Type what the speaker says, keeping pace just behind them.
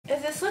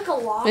this like a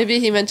lock? Maybe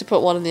he meant to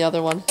put one in the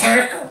other one. Is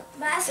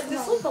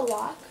this like a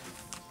lock?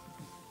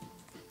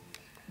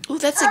 Ooh,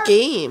 that's a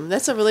game.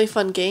 That's a really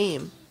fun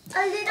game.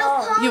 A little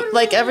pony. You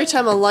like every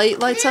time a light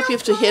lights up, you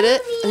have to hit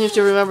it, and you have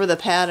to remember the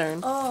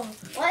pattern. Oh.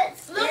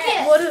 What's Look this?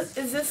 at. What is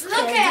this? Look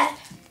candy? at.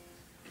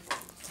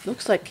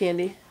 Looks like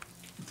candy.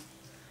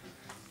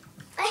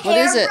 A What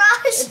is it?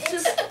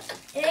 hairbrush.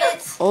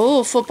 It's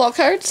Oh, football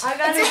cards? I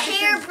got a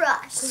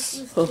hairbrush.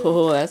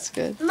 Oh, that's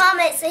good.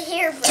 Mama, it's a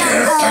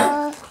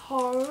hairbrush.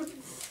 cards.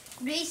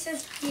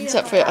 Reese's Is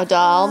that for a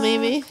doll,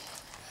 maybe?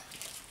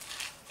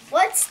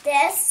 What's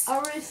this?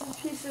 A Reese's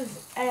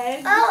Pieces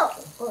egg. Oh,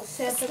 Or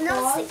Santa no.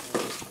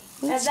 Claus.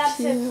 And That's that's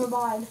it cute. for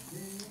mine.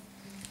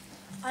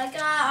 I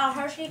got a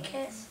Hershey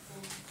Kiss,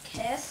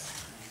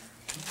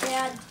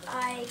 and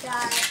I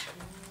got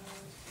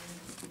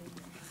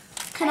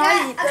Can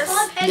I eat a this?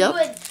 Club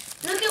Penguin.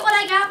 Look at what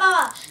I got,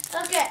 Mama.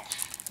 Look at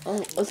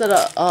Oh, was that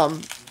a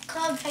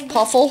Club Penguin.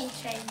 Puffle?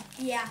 keychain.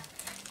 Yeah.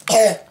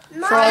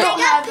 Mom, Fry- I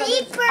got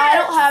paper. I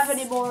don't have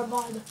any more of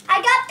mine.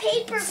 I got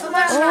paper for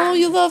my Oh,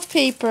 you love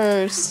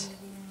papers.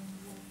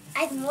 I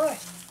have more.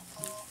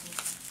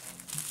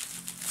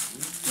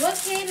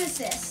 What game is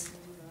this?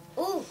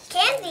 Ooh,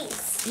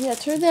 candies. Yeah,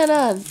 turn that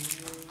on.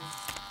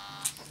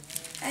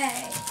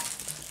 Hey.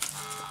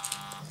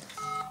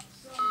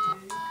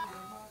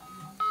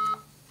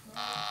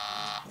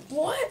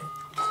 What?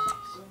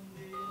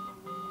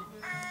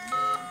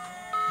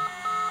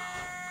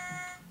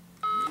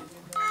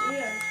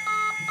 Weird.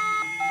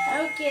 I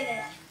don't get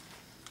it.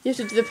 You have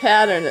to do the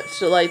pattern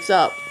that lights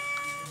up.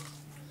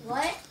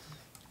 What?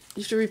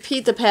 You have to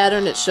repeat the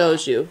pattern it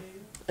shows you.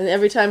 And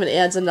every time it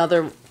adds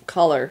another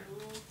color.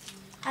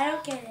 I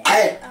don't get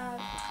it.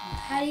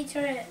 How do you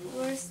turn it?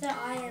 Where's the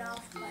on and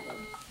off button?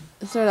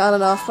 Is there an on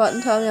and off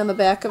button, Tommy, on the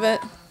back of it?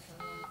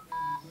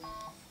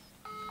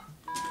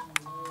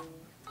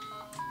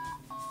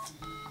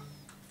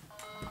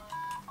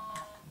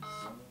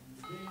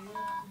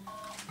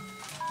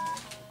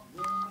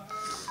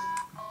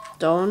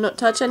 Don't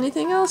touch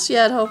anything else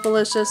yet,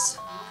 Hopalicious.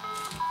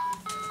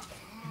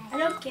 I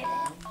don't get it.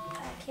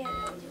 I can't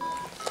really do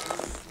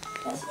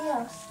it.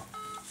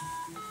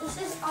 This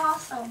is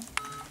awesome.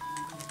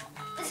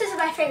 This is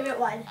my favorite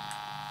one.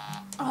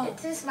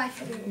 This is my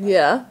favorite one.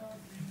 Yeah.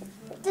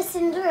 The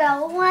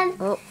Cinderella one.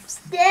 Oh,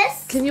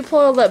 This, can you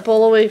pull that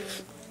bowl away,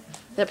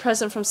 that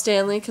present from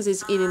Stanley, because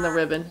he's eating the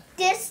ribbon?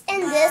 this,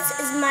 and this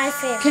is my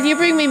favorite. Can you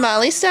bring me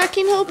Molly's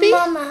stocking, Hopi?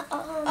 Mama,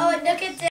 Oh, and look at this.